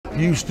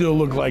You still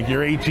look like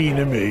you're 18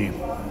 to me.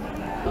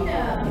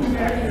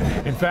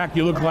 In fact,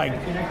 you look like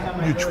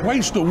you're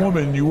twice the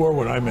woman you were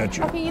when I met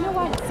you. Okay, you know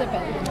what? Sip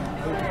it.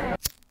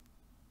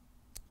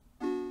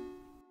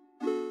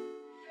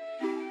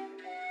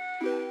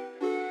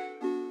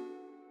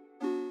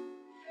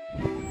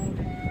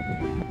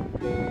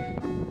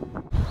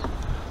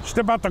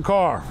 Step out the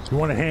car. You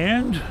want a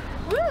hand?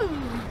 Woo.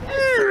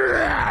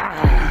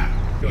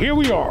 Here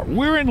we are.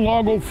 We're in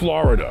Largo,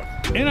 Florida,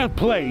 in a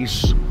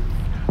place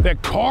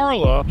that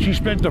Carla, she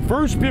spent the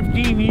first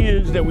 15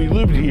 years that we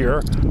lived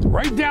here,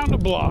 right down the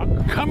block,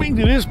 coming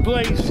to this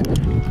place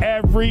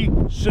every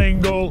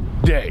single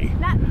day.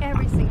 Not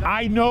every single day.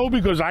 I know,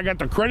 because I got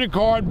the credit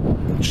card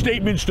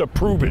statements to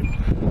prove it,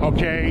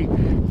 okay?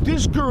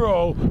 This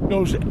girl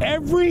knows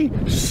every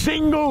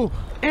single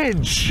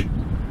inch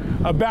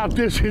about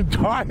this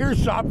entire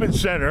shopping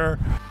center.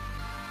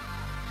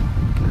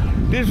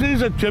 This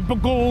is a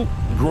typical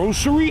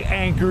grocery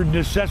anchored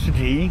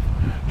necessity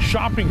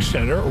shopping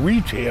center,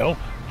 retail,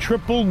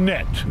 triple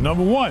net.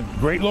 Number one,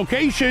 great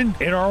location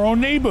in our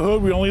own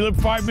neighborhood. We only live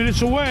 5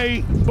 minutes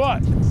away,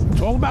 but it's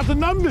all about the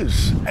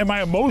numbers. Am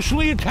I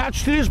emotionally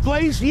attached to this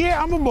place?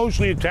 Yeah, I'm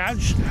emotionally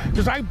attached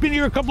because I've been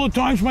here a couple of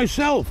times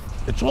myself.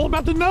 It's all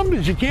about the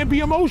numbers. You can't be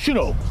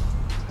emotional.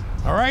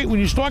 All right,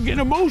 when you start getting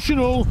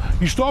emotional,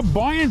 you start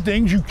buying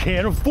things you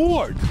can't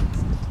afford.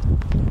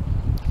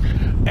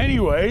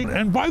 Anyway,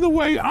 and by the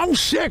way, I'm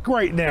sick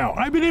right now.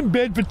 I've been in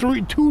bed for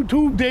 3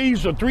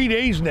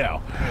 days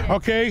now,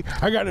 okay?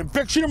 I got an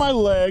infection in my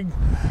leg,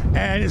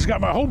 and it's got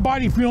my whole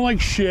body feeling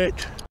like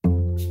shit.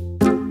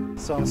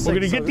 We're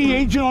gonna get the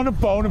agent on the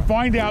phone and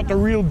find out the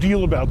real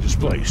deal about this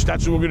place.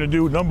 That's what we're gonna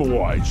do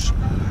number-wise.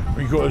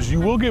 Because you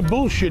will get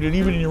bullshitted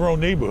even in your own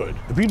neighborhood.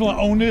 The people that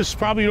own this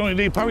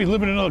they probably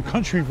live in another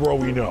country for all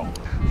we know.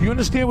 Do you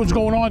understand what's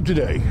going on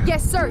today?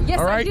 Yes, sir. Yes,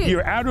 all right? I do.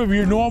 You're out of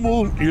your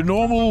normal,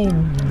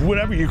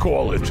 whatever you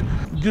call it.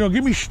 You know,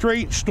 give me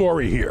straight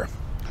story here.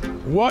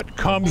 What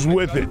comes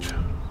with it?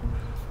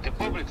 The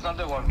Publix, not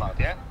the Walmart,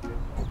 yeah?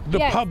 The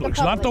Yes, Publix,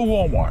 the not the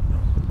Walmart.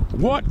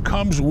 What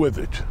comes with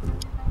it?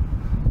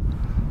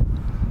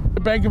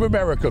 The Bank of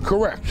America,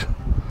 correct?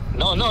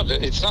 No,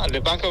 it's not.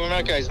 The Bank of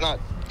America is not.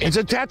 It's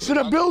attached to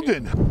the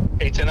building.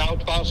 It's an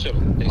out parcel.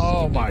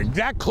 Oh my,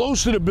 that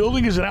close to the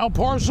building is an out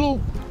parcel?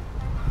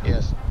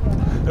 Yes.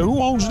 And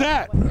who owns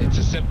that? It's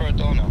a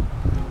separate owner.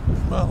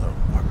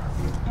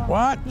 Motherfucker.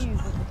 What?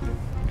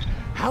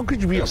 How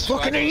could you be a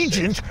fucking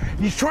agent?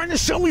 He's trying to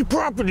sell me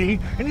property,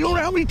 and you don't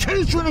know how many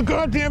tenants are in the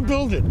goddamn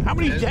building. How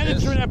many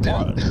tenants are in that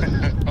part?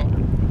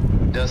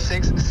 There's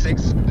six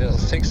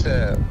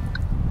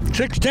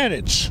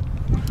tenants.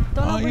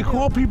 You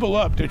call people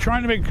up. They're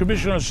trying to make a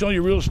commission on selling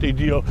your real estate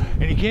deal,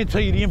 and he can't tell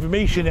you the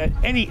information that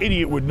any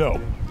idiot would know.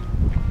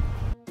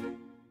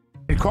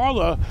 And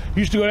Carla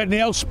used to go to that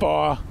nail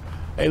spa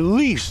at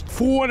least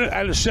 4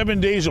 out of 7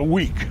 days a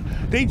week.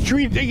 They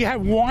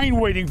have wine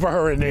waiting for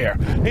her in there.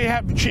 They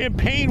have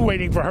champagne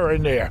waiting for her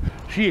in there.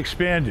 She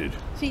expanded.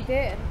 She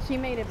did. She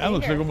made it bigger. That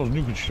looks like almost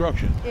new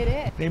construction. It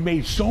is. They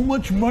made so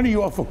much money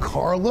off of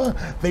Carla,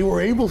 they were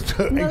able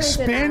to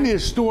expand their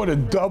store to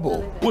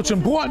double. What's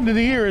important to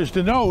the ear is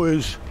to know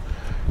is,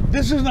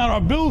 this is not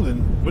our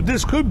building, but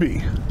this could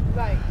be.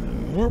 Right.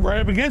 We're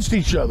right up against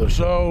each other,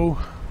 so.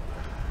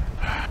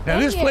 Now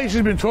this place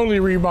has been totally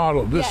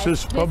remodeled.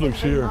 This Publix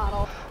here.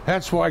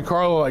 That's why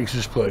Carla likes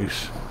this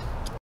place.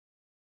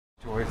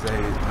 Always say,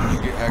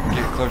 you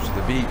get close to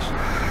the beach,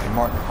 they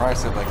mark the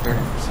price up like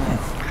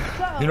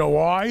 30%. You know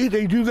why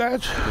they do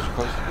that? Because you're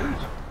close to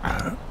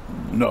the beach.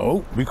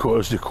 No,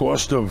 because the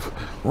cost of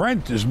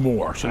rent is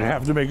more, so they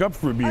have to make up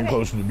for it being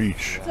close to the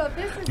beach. So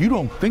this is You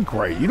don't think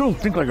right. You don't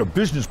think like a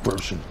business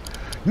person.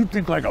 You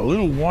think like a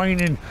little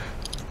whining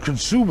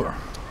consumer.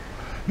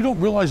 You don't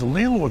realize the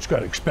landlord's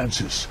got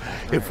expenses.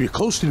 If you're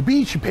close to the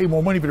beach, you pay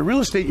more money for the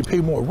real estate, you pay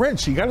more rent,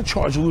 so you got to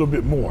charge a little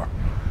bit more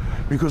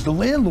because the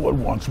landlord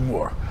wants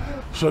more.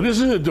 So this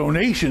is a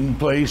donation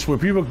place where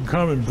people can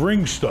come and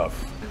bring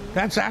stuff.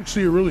 That's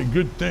actually a really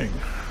good thing.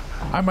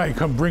 I might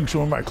come bring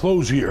some of my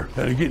clothes here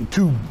that are getting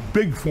too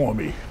big for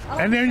me.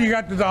 And then you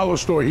got the dollar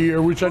store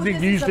here, which I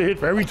think you used to hit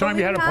for every time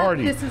you had a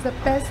party. This is the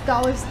best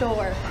dollar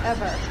store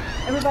ever.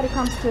 Everybody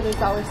comes to this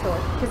dollar store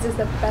because it's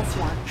the best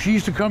one. She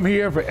used to come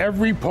here for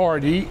every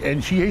party,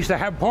 and she used to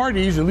have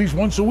parties at least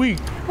once a week.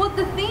 Well,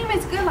 the theme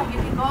is good. Like you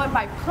can go and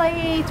buy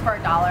plates for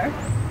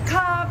 $1,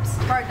 cups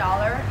for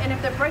 $1, and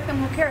if they break them,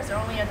 who cares? They're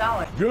only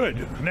 $1.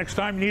 Good. Next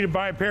time you need to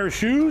buy a pair of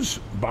shoes,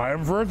 buy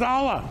them for $1.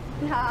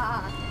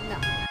 Nah, no.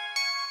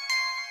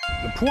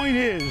 The point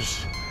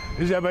is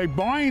that by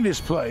buying this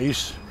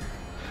place,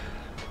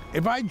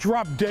 if I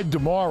drop dead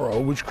tomorrow,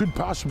 which could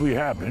possibly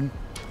happen,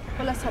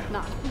 Well, let's hope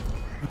not.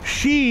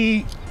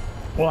 she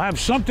will have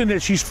something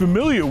that she's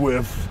familiar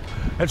with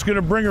that's going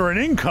to bring her an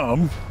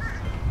income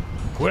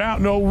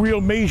without no real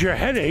major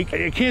headache.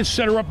 You can't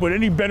set her up with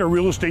any better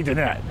real estate than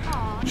that.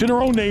 Aww. It's in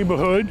her own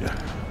neighborhood.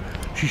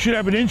 She should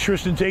have an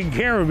interest in taking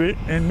care of it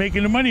and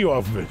making the money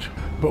off of it.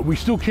 But we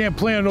still can't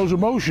play on those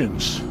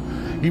emotions.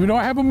 Even though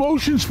I have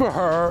emotions for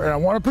her and I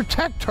want to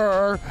protect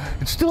her,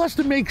 it still has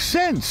to make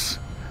sense.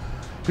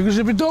 Because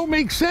if it don't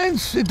make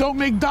sense, it don't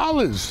make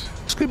dollars.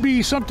 This could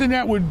be something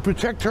that would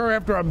protect her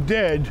after I'm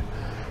dead.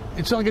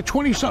 It's like a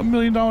 20-something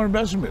million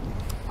investment.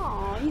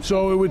 Aw,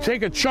 So it would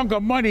take a chunk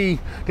of money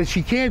that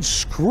she can't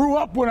screw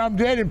up when I'm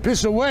dead and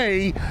piss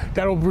away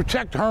that'll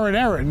protect her and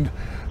Erin,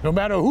 no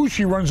matter who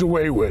she runs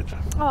away with.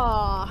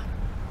 Aw,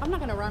 I'm not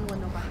gonna run with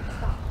nobody.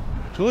 Stop.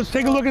 So let's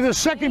take a look at the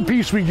second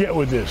piece we get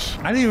with this.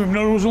 I didn't even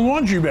know there was a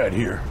laundromat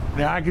here.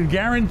 Now I can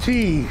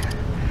guarantee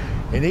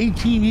in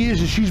 18 years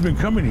that she's been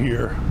coming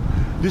here,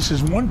 this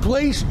is one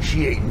place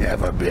she ain't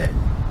never been.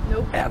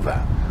 Nope.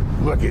 Ever.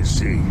 Look and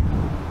see.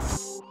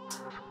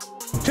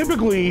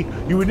 Typically,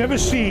 you would never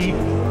see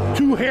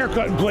two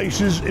haircutting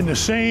places in the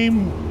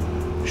same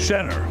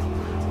center.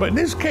 But in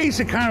this case,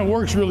 it kind of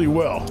works really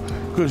well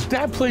because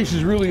that place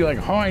is really like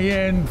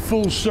high-end,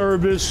 full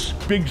service,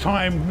 big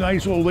time,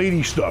 nice old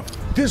lady stuff.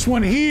 This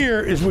one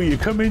here is where you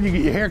come in, you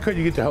get your haircut,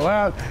 you get the hell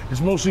out.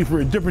 It's mostly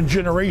for a different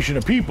generation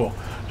of people.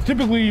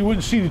 Typically, you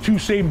wouldn't see the two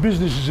same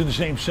businesses in the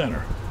same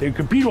center. They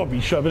compete off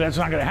each other. That's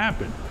not going to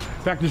happen.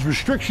 In fact, there's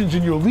restrictions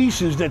in your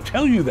leases that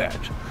tell you that.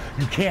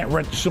 You can't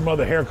rent to some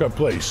other haircut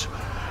place.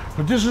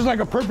 But this is like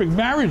a perfect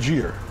marriage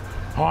here.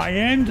 High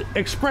end,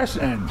 express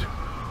end.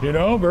 You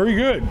know, very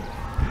good.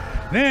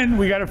 Then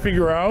we got to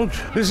figure out,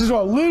 this is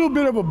a little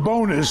bit of a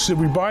bonus if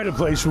we buy the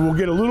place, so we'll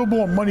get a little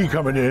more money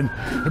coming in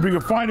if we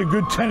can find a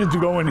good tenant to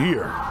go in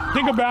here.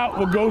 Think about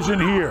what goes in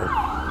here.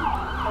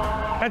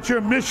 That's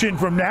your mission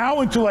from now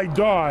until I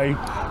die,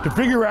 to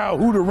figure out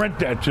who to rent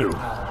that to.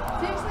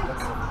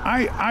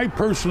 I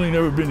personally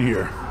never been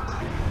here.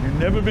 You've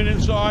never been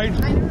inside?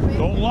 I never been.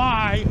 Don't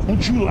lie.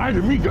 Don't you lie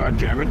to me,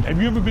 goddammit. Have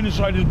you ever been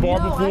inside this bar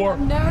before? I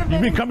have never been.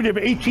 You've been coming here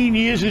for 18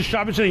 years, this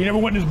shopping center. You never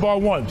went in this bar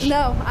once?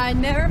 No, I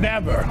never.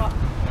 Never.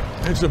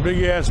 It's a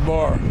big ass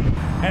bar.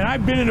 And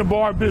I've been in the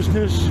bar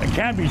business. It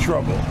can be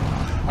trouble.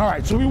 All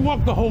right, so we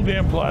walked the whole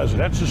damn plaza.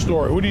 That's the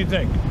story. What do you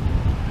think?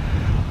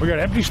 We got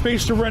empty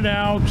space to rent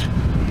out.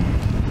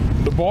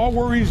 The bar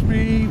worries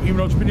me, even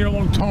though it's been here a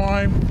long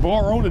time.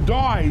 Bar owner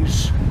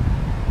dies,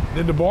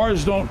 then the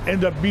bars don't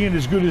end up being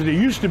as good as they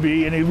used to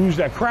be, and they lose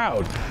that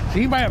crowd. So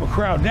he might have a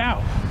crowd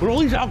now, but all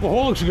these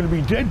alcoholics are going to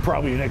be dead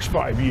probably in the next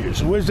 5 years.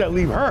 So where does that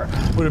leave her?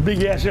 With a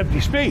big ass empty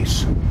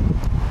space.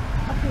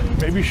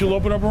 Maybe she'll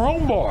open up her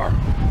own bar.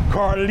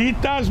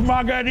 Carlitas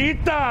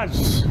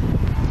Margaritas.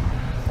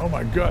 Oh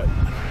my God.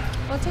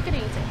 Well, take it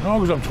easy. No,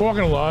 because I'm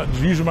talking a lot,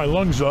 it's using my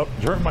lungs up,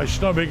 it's hurting my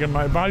stomach, and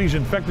my body's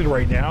infected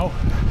right now.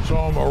 So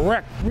I'm a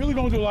wreck. Really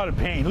going through a lot of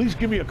pain. At least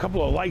give me a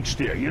couple of likes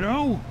there, you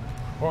know?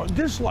 Or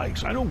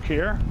dislikes, I don't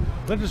care.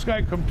 Let this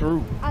guy come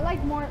through. I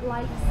like more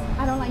likes.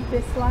 I don't like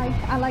dislike.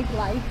 I like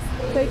likes.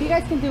 So if you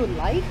guys can do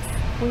likes,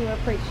 we would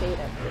appreciate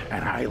it.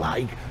 And I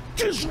like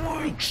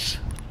dislikes.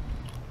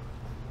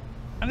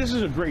 And this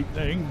is a great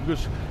thing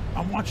because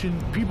I'm watching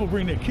people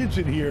bring their kids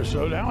in here,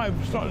 so now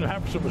I'm starting to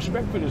have some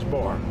respect for this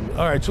bar.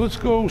 All right, so let's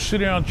go sit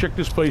down and check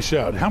this place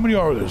out. How many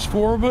are there?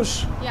 4 of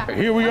us? Yeah.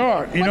 Here we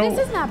are. You know,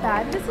 this is not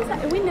bad. This is not,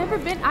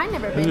 I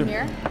never been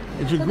here.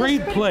 It's a So great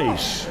this is pretty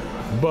place,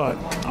 but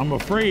I'm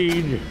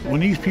afraid when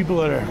these people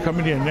that are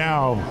coming in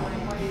now,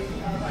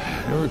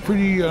 they're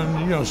pretty,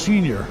 you know,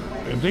 senior.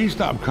 If they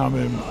stop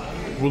coming,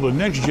 will the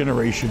next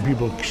generation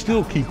people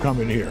still keep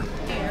coming here?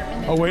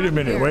 Oh, wait a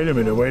minute, wait a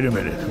minute, wait a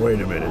minute,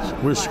 wait a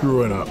minute. We're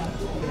screwing up.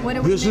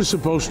 This is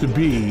supposed to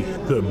be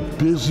the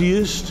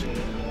busiest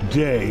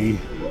day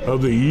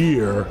of the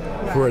year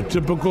for a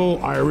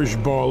typical Irish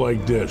bar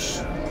like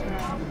this.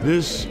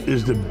 This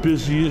is the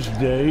busiest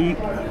day.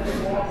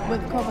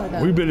 With COVID,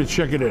 though. We better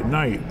check it at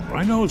night.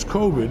 I know it's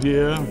COVID,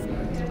 yeah.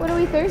 What are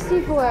we thirsty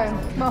for?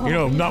 You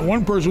know, not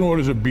one person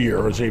orders a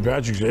beer at St.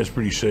 Patrick's Day. That's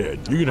pretty sad.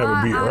 You can have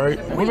a beer, right?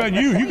 What about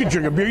you? You can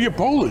drink a beer. You're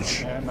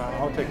Polish. And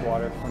I'll take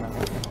water.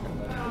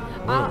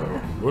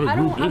 What a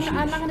group this is.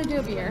 I'm not going to do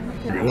a beer.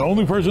 The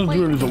only person to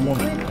do it is a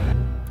woman.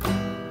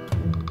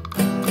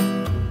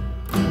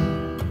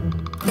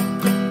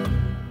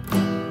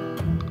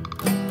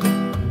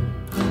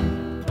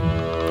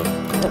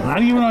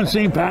 Not even on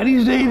St.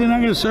 Patty's Day, they're not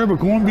going to serve a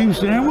corned beef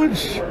sandwich?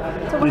 So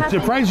what The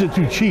happened? prices are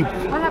too cheap.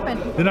 What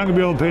happened? They're not going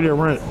to be able to pay their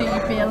rent. Do you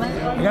feel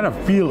it? I got to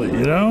feel it,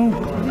 you know?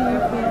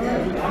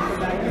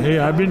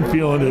 Yeah, I've been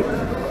feeling it.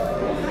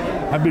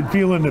 I've been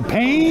feeling the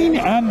pain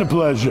and the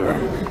pleasure.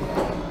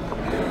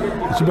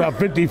 It's about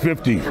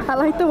 50-50. I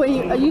like the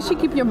way you should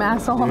keep your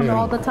mask on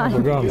all the time. Oh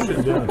my God, I'm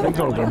sitting down. Take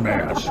off the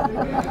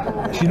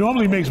mask. She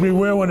normally makes me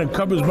wear one that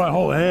covers my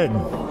whole head.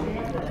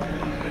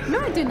 No,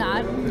 I do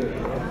not.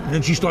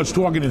 Then she starts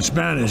talking in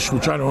Spanish,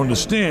 which I don't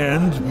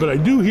understand, but I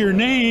do hear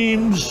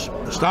names.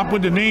 Stop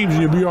with the names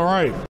and you'll be all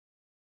right.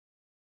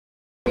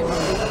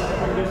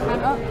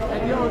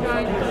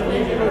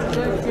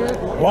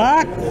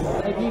 What?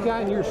 Have you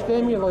gotten your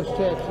stimulus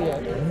checks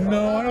yet?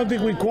 No, I don't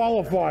think we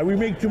qualify. We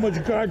make too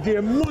much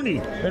goddamn money.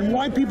 And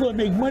why people that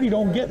make money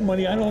don't get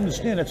money, I don't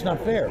understand. That's not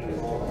fair.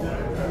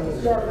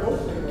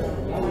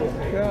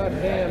 God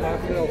damn, I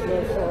feel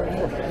so sorry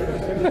for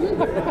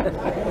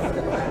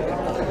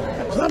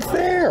It's not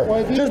fair.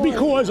 Well, Just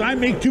because I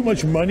make too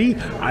much money,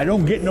 I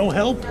don't get no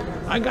help.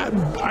 I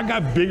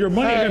got bigger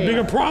money. I got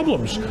bigger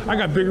problems. I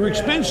got bigger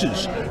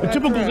expenses. The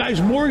typical guy's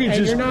mortgage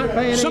is.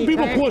 Some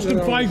people cost them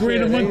 $5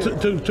 grand a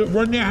month to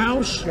run their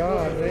house.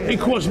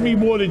 It cost me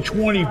more than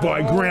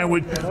 25 grand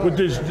with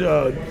this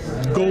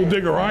gold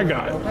digger I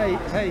got.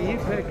 Hey, you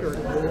picked her.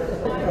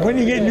 When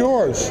you getting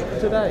yours?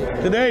 Today.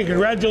 Today,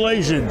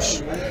 congratulations.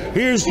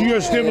 Here's your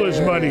stimulus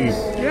money.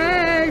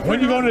 Yay! When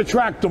you going to the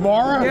track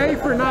tomorrow? Yay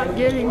for not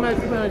getting much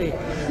money.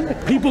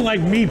 People like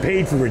me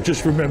paid for it,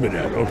 just remember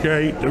that,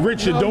 okay? The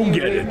rich that don't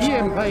get it.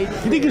 You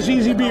think it's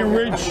easy being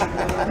rich?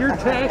 Your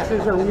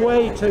taxes are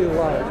way too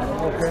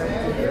low,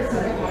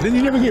 okay? Then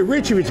you never get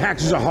rich if your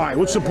taxes are high.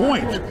 What's the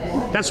point?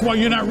 That's why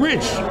you're not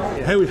rich.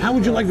 Hey, how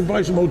would you like to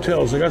buy some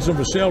hotels? I got some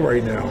for sale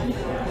right now.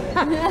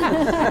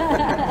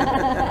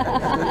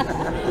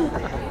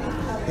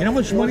 You know how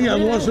much money I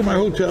lost in my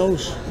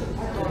hotels?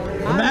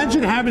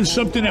 Imagine having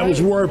something that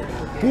was worth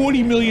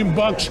 40 million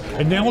bucks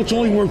and now it's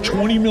only worth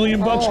 20 million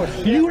bucks.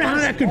 Do you know how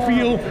that could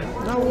feel?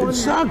 It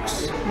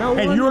sucks.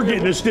 And you're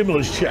getting a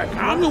stimulus check.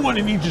 I'm the one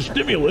that needs a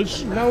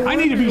stimulus. I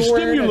need to be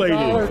stimulated.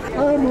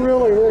 I'm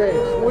really rich.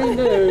 We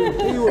knew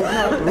he was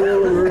not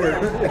really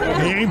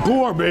rich. He ain't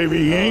poor, baby.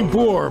 He ain't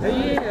poor. He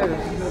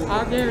is.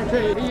 I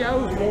guarantee you, he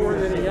owes more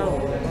than he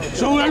owns.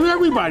 So does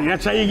everybody.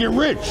 That's how you get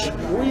rich.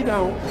 We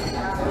don't.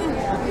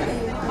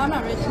 I'm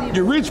not rich neither.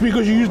 You're rich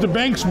because you use the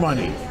bank's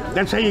money.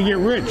 That's how you get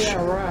rich.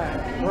 Yeah,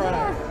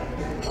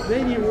 right.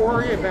 Then you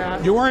worry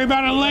about. You worry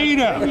about it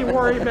later. Then you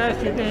worry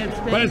about your damn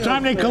stimulus. By the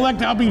time they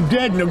collect, I'll be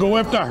dead and they'll go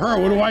after her.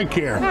 What do I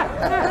care?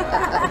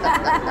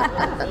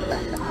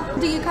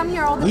 Do you come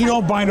here all the time? He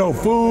don't buy no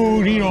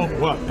food. He don't.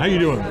 What? How you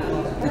doing?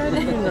 How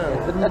do you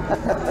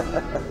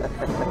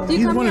know? Do you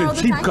He's come one here of all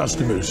the the cheap time?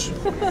 customers.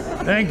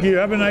 Thank you.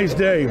 Have a nice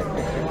day.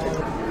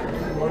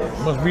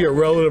 Must be a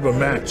relative of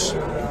Matt's.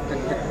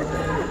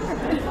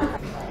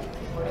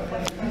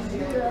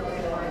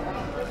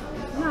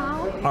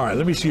 All right,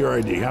 let me see your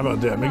ID. How about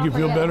that? Make you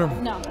feel better?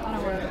 No, I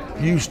don't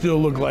worry. You still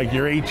look like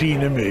you're 18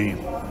 to me.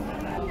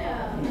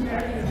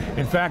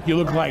 In fact, you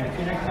look like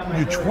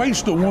you're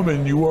twice the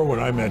woman you were when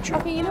I met you.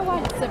 Okay, you know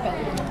what? Sip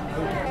it.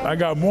 I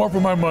got more for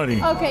my money.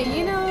 Okay,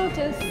 you know,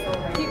 just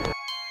keep.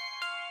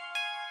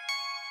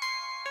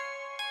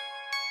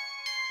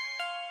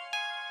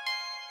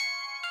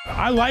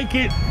 I like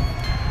it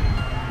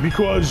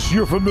because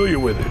you're familiar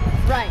with it.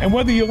 Right. And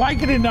whether you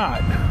like it or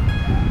not,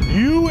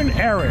 you and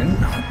Erin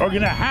are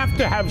going to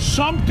have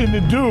something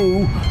to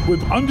do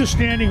with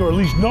understanding or at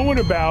least knowing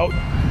about,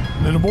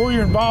 and the more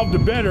you're involved, the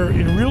better,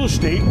 in real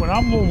estate when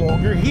I'm no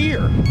longer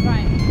here.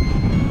 Right.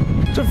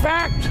 It's a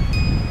fact.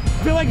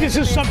 I feel like this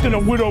is something a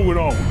widow would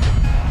own.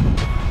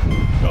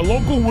 A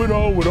local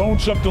widow would own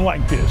something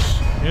like this.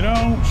 You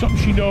know, something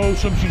she knows,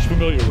 something she's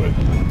familiar with.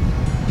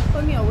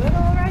 Put me a widow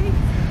already?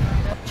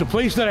 It's a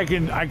place that I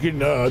can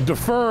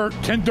defer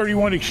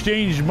 1031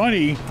 exchange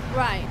money,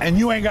 Right. and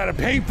you ain't got to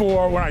pay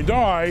for when I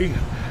die.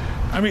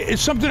 I mean,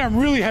 it's something I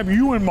really have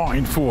you in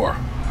mind for.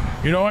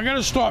 You know, I got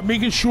to start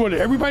making sure that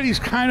everybody's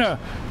kind of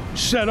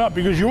set up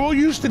because you're all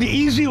used to the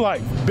easy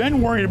life.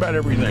 Ben worried about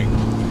everything.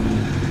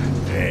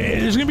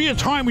 There's going to be a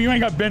time when you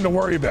ain't got Ben to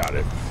worry about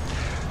it.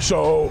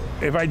 So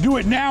if I do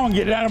it now and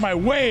get it out of my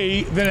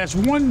way, then that's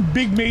one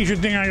big major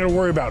thing I ain't got to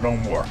worry about no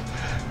more.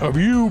 Of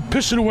you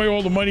pissing away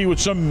all the money with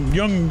some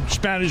young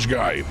Spanish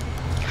guy.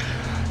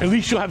 At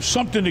least you'll have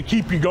something to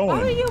keep you going.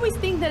 Why do you always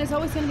think that it's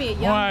always going to be a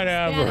young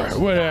Spanish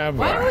Whatever. guy?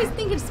 Why do you always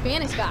think it's a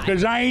Spanish guy?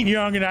 Because I ain't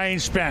young and I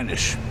ain't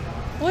Spanish.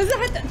 Was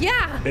that?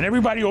 Yeah. And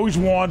everybody always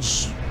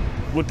wants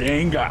what they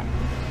ain't got.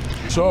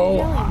 So,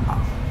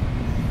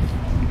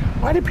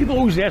 why do people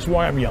always ask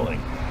why I'm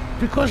yelling?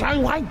 Because I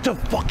like to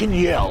fucking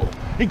yell.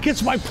 It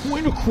gets my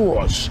point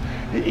across.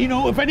 You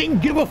know, if I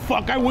didn't give a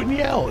fuck, I wouldn't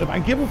yell. If I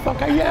give a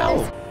fuck, I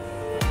yell.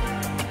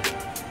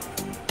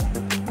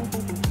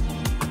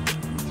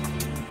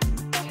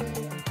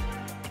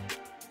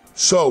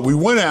 So we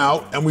went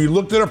out and we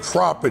looked at a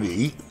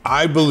property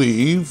I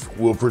believe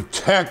will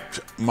protect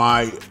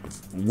my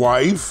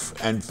wife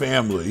and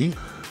family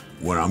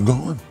when I'm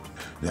gone.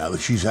 Now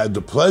that she's had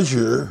the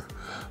pleasure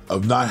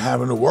of not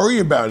having to worry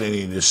about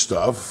any of this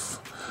stuff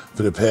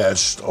for the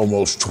past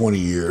almost 20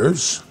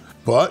 years.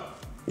 But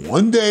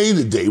one day,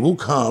 the day will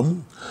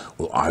come,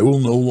 well, I will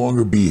no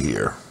longer be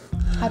here.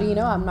 How do you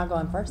know I'm not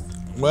going first?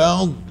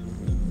 Well,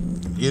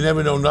 you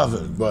never know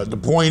nothing. But the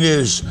point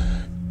is,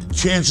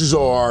 chances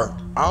are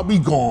I'll be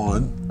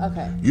gone.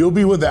 Okay. You'll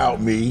be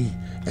without me,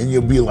 and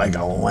you'll be like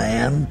a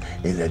lamb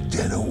in a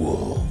den of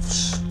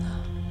wolves,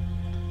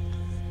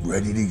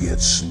 ready to get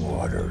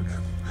slaughtered,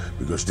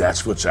 because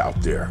that's what's out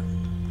there.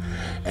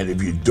 And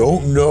if you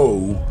don't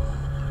know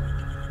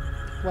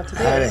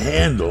how to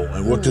handle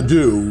and what to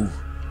do,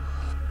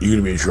 you're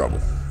gonna be in trouble.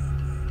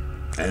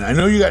 And I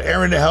know you got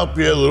Erin to help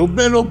you. A little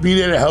bit will be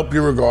there to help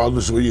you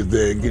regardless of what you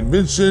think. And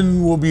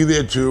Vincent will be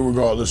there too,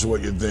 regardless of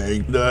what you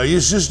think.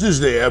 Your sister's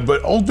there,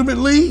 but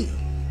ultimately,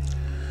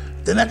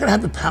 they're not gonna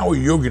have the power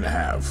you're gonna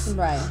have.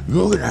 Right.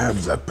 You're gonna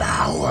have the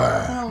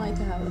power. I don't like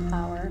to have the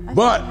power. I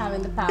But hate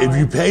having the power. if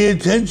you pay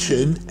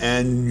attention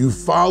and you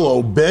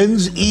follow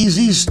Ben's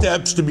easy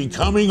steps to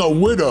becoming a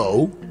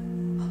widow,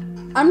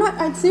 I'm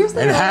not,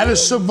 seriously. and how to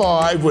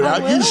survive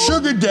without your will?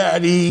 sugar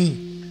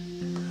daddy,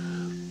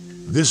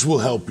 this will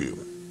help you.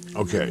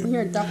 Okay.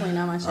 You're definitely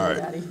not my sugar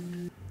daddy.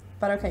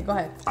 But okay, go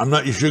ahead. I'm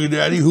not your sugar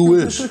daddy? Who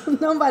is?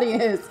 Nobody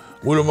is.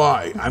 What am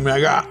I? I mean, I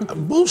got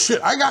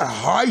bullshit. I got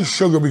high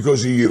sugar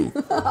because of you.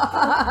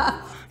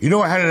 You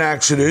know, I had an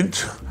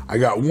accident. I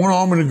got one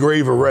arm in the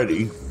grave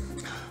already.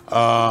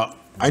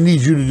 I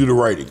need you to do the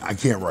writing. I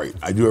can't write.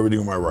 I do everything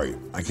with my right.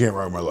 I can't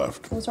write with my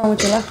left. What's wrong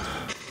with your left?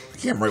 I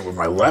can't write with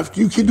my left.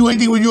 You can do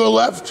anything with your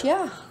left?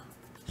 Yeah.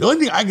 The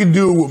only thing I can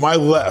do with my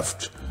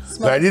left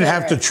Smoke that I didn't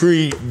have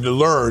to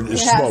learn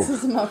is smoke.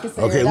 Smoke a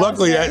cigarette. Okay,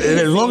 luckily,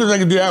 as long as I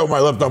can do that with my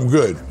left, I'm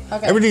good.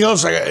 Okay. Everything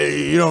else,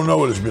 you don't know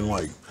what it's been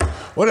like.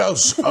 What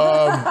else?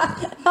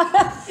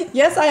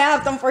 Yes, I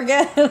have. Don't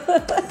forget.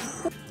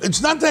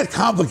 It's not that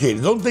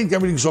complicated. Don't think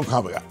everything's so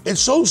complicated.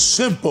 It's so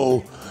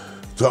simple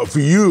for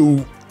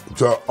you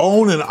to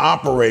own and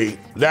operate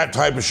that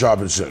type of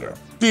shopping center.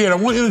 Dan, I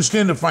want you to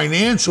understand the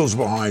financials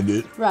behind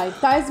it. Right,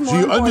 that is more So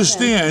you important.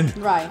 understand,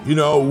 right. you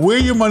know, where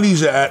your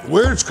money's at,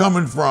 where it's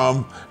coming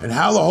from, and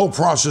how the whole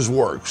process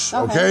works,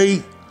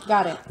 okay?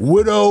 Got it.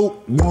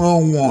 Widow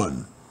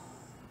 101.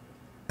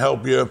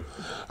 Help you.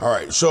 All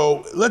right,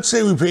 so let's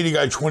say we paid the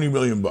guy 20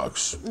 million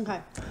bucks. Okay.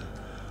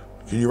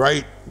 Can you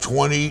write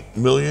 20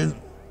 million,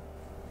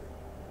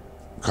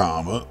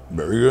 comma,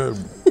 very good.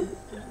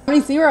 How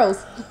many zeros?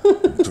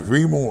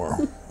 3 more.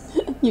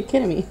 You're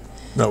kidding me.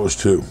 That was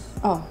 2.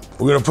 Oh.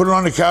 We're gonna put it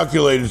on the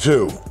calculator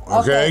too,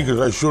 okay? Because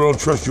I sure don't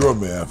trust your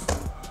math.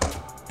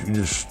 You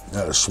just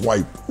had a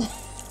swipe.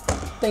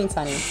 Thanks,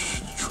 honey.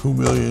 2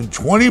 million,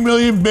 20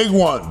 million big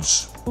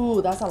ones.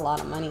 Ooh, that's a lot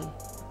of money.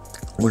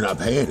 We're not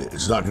paying it.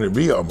 It's not gonna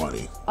be our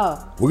money.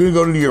 Oh. We're gonna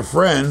go to your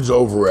friends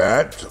over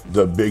at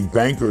the big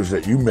bankers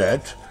that you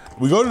met.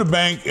 We go to the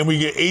bank and we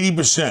get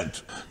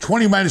 80%.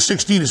 20 minus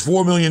 16 is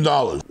 $4 million.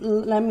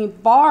 Let me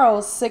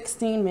borrow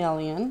 16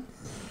 million,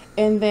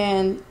 and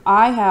then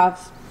I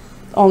have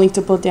only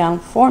to put down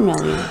 4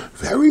 million.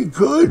 Very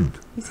good.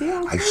 You see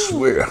how I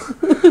swear.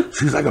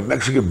 She's like a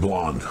Mexican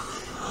blonde.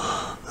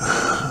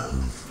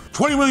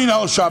 $20 million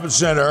shopping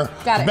center.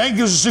 Got it. Bank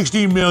gives us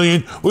 16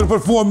 million. We're gonna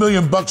put 4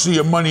 million bucks of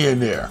your money in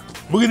there.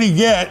 We're gonna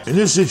get, in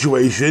this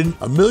situation,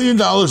 $1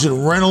 million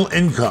in rental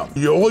income.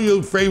 All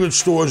your favorite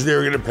stores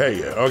there are gonna pay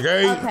you,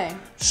 okay? Okay.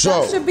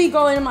 So, that should be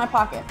going in my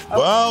pocket. Okay.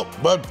 well,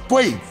 but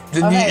wait,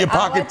 didn't your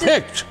pocket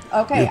picked?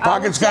 Okay. Your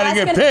pocket's gotta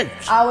get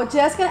picked. I was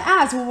just gonna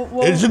ask.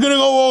 It's gonna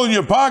go all in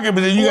your pocket, but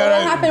then you gotta.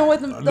 What happened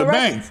with the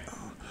bank?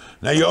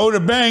 Now you owe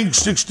the bank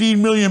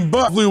 16 million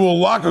bucks. We will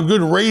lock a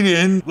good rate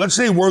in. Let's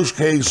say worst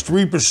case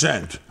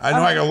 3%. I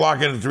know I can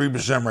lock in at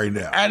 3% right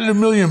now. Added $1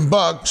 million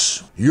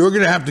bucks, you're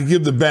gonna have to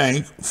give the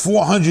bank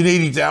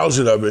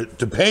 480,000 of it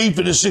to pay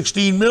for the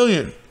 16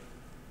 million.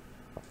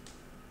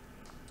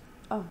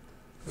 Oh,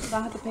 so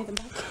I have to pay them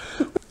back.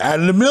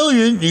 Added $1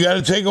 million, you got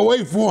to take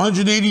away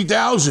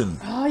 480,000.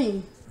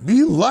 Oh.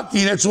 Be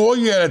lucky. That's all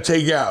you got to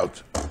take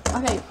out.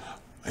 Okay.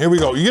 Here we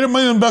go. You get $1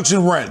 million bucks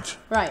in rent.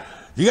 Right.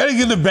 You got to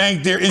give the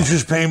bank their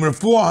interest payment of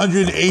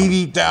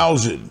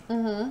 480,000.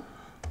 Mm-hmm.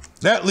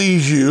 That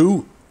leaves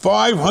you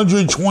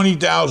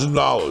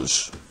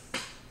 $520,000.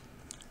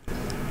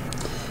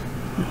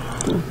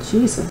 Oh,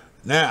 Jesus.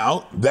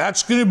 Now,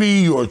 that's going to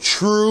be your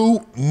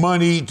true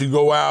money to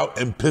go out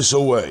and piss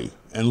away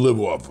and live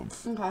off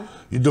of. Okay.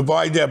 You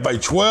divide that by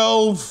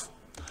 12,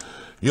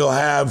 you'll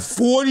have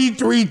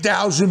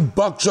 43,000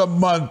 bucks a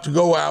month to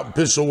go out and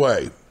piss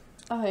away.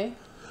 Okay.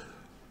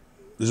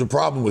 There's a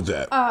problem with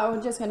that. I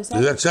was just gonna say.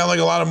 Does that sound like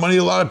a lot of money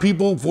to a lot of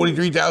people?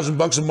 43,000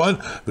 bucks a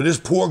month for this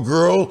poor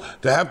girl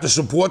to have to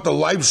support the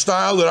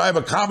lifestyle that I've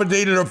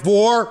accommodated her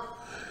for?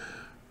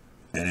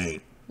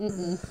 It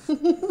ain't.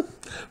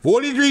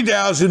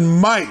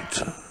 43,000 might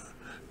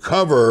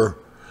cover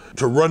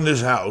to run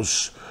this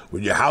house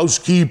with your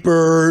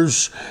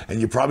housekeepers,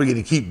 and you're probably going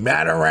to keep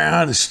Matt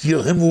around and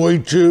steal him away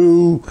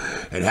too,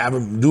 and have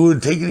him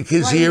taking the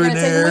kids here and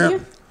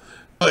there.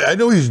 I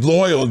know he's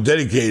loyal and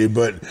dedicated,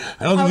 but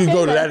I don't think you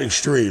go to that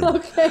extreme.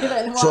 Okay,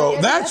 then.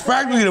 So that's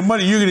practically the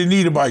money you're going to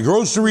need to buy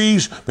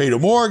groceries, pay the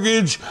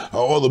mortgage,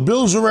 all the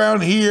bills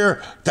around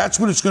here. That's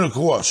what it's going to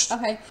cost.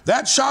 Okay.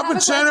 That shopping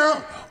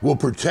center will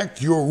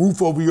protect your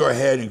roof over your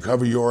head and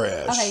cover your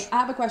ass. Okay, I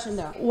have a question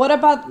though. What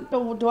about,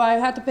 do I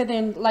have to pay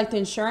in like the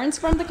insurance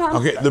from the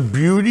company? Okay, the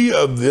beauty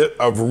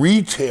of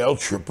retail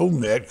triple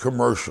net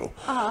commercial.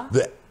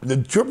 The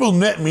triple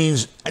net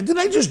means, did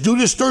I just do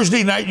this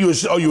Thursday night? You were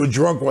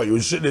drunk while you were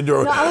sitting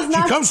there. No, I was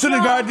not She comes to the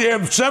drunk.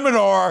 goddamn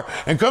seminar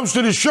and comes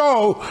to the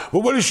show,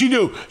 but what does she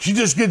do? She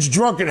just gets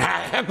drunk and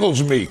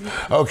heckles me,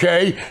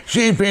 okay?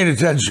 She ain't paying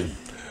attention.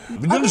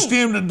 But you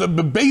understand the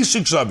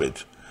basics of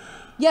it.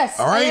 Yes,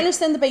 All right? I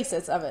understand the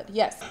basics of it,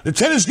 yes. The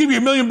tenants give you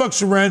 $1 million bucks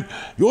in rent.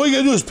 All you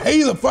gotta do is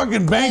pay the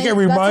fucking bank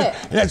every month.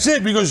 And that's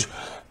it, because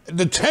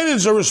the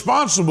tenants are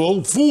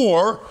responsible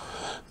for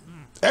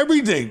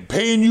everything,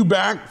 paying you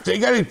back. They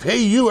got to pay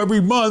you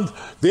every month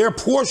their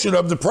portion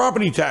of the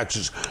property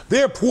taxes,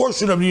 their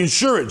portion of the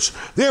insurance,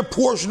 their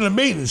portion of the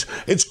maintenance.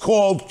 It's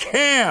called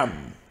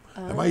CAM.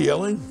 Am I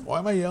yelling? Why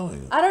am I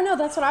yelling? I don't know.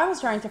 That's what I was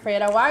trying to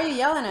figure out. Why are you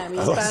yelling at me?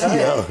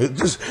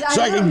 Just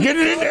so I can get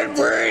it in that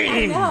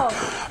brain.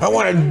 I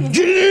want to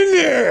get it in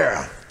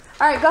there.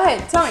 All right, go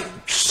ahead. Tell me.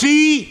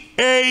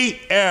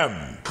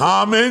 CAM,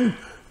 Common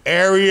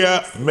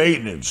Area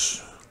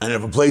Maintenance. And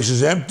if a place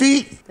is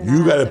empty,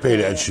 you got to pay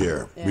that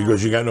share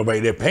because you got nobody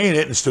there paying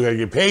it and still got to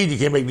get paid. You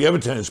can't make the other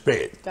tenants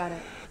pay it. Got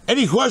it.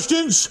 Any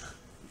questions?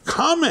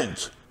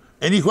 Comment.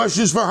 Any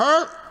questions for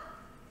her?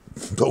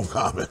 Don't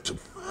comment.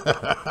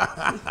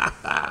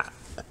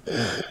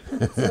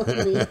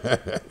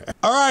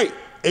 All right.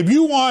 If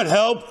you want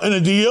help and a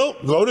deal,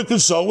 go to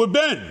consult with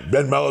Ben.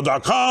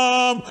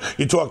 BenMallah.com.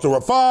 You talk to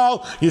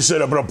Rafal. You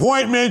set up an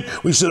appointment.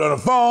 We sit on the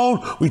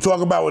phone. We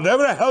talk about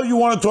whatever the hell you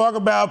want to talk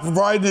about,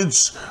 provided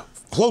it's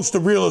close to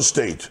real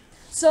estate.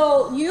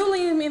 So you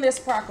leave me this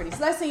property. So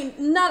let's say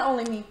not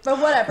only me, but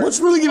whatever. What's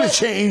really going to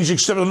change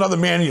except another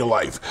man in your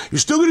life? You're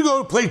still going to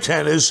go play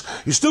tennis.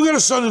 You still got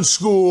a son in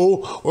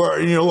school, or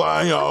you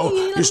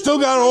still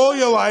got all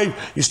your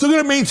life. You're still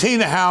going to maintain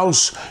the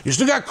house. You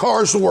still got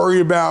cars to worry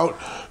about.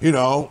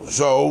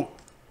 So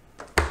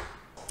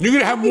you're going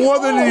to have more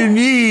than you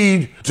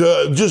need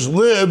to just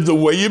live the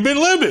way you've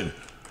been living.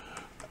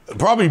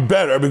 Probably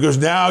better because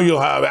now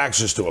you'll have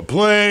access to a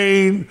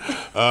plane,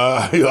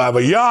 you'll have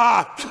a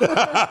yacht, you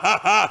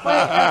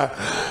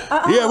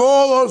have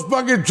all those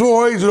fucking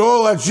toys and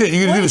all that shit.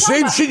 You're gonna do the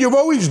same shit you've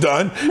always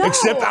done,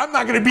 except I'm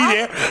not gonna be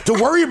there to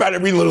worry about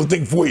every little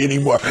thing for you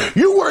anymore.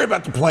 You worry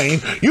about the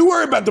plane, you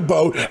worry about the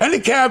boat, and the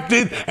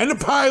captain, and the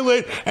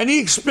pilot, and the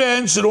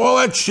expense, and all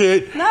that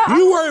shit.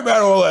 You worry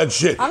about all that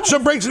shit.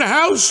 Some breaks in the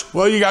house,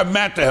 well, you got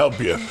Matt to help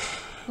you.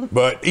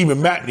 But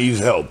even Matt needs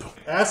help.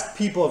 Ask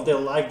people if they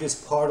like this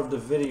part of the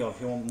video, if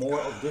you want more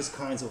of these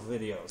kinds of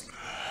videos.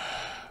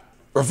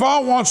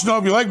 Rafal wants to know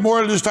if you like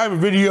more of this type of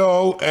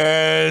video,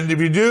 and if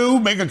you do,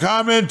 make a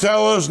comment,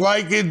 tell us,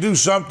 like it, do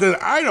something.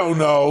 I don't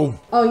know.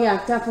 Oh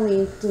yeah,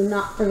 definitely do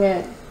not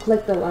forget,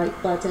 click the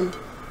like button.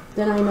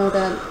 Then I know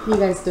that you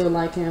guys do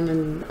like him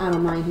and I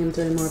don't mind him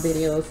doing more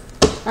videos.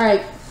 All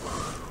right,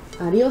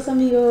 adios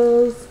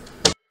amigos.